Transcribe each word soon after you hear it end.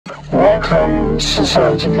Welcome,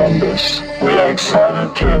 Society members. We are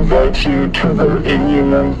excited to invite you to the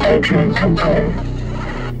INHUMAN Patreon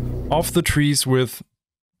campaign. Off the trees with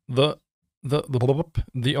the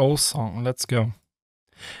old song. Let's go.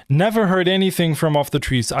 Never heard anything from Off the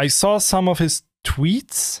Trees. I saw some of his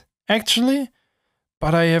tweets, actually,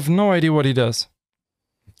 but I have no idea what he does.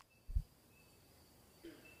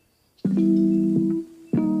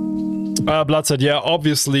 Bloodside, yeah,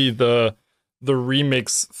 obviously the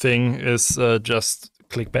remix thing is just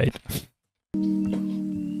clickbait.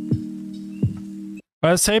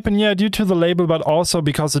 Sapien, yeah, due to the label, but also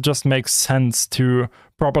because it just makes sense to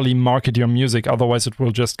properly market your music, otherwise it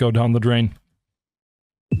will just go down the drain.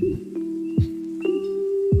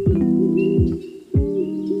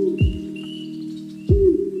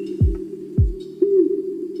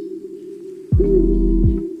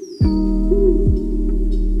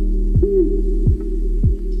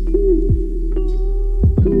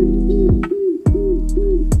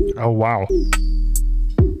 Oh, wow.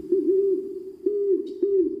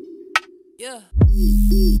 Yeah.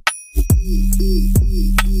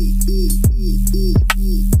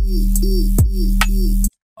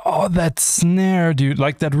 Oh, that snare, dude.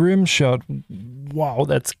 Like that rim shot. Wow,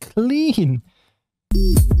 that's clean.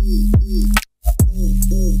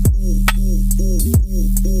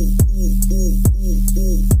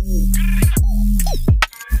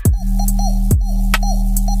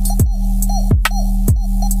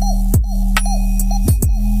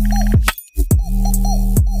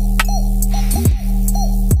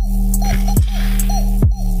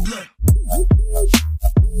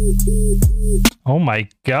 Oh my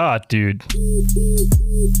god, dude.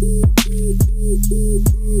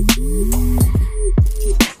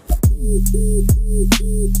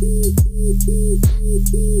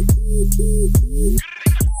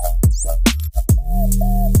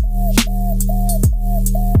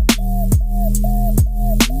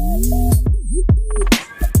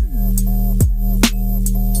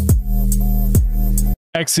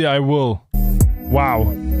 Actually, I will.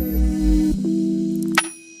 Wow.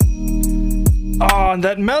 Oh, and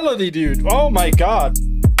that melody, dude. Oh my god.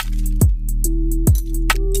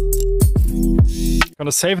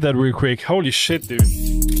 Gonna save that real quick. Holy shit, dude.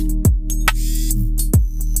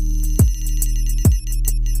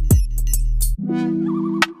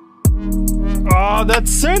 Oh, that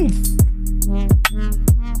synth.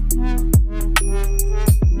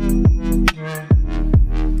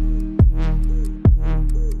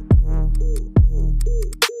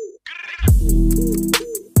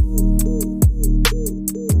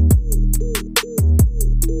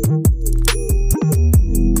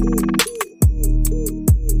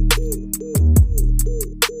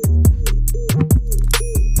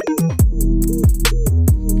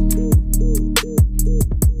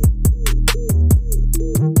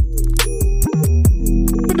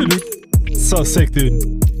 So sick,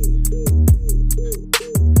 dude.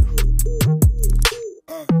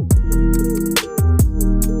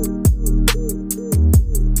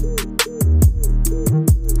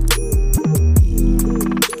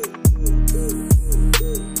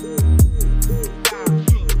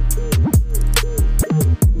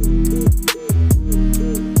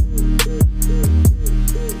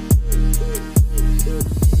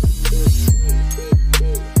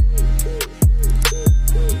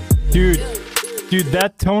 Dude,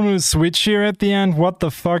 that tonal switch here at the end, what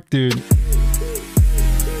the fuck, dude?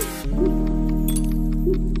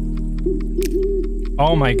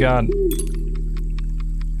 Oh my god.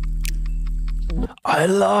 I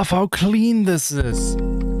love how clean this is.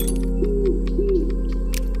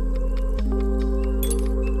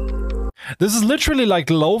 This is literally like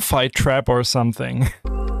lo-fi trap or something.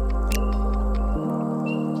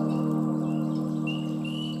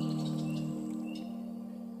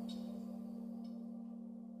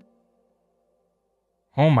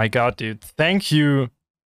 Oh my god, dude. Thank you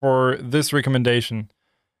for this recommendation.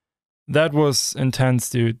 That was intense,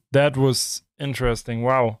 dude. That was interesting.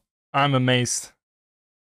 Wow. I'm amazed.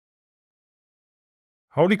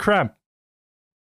 Holy crap.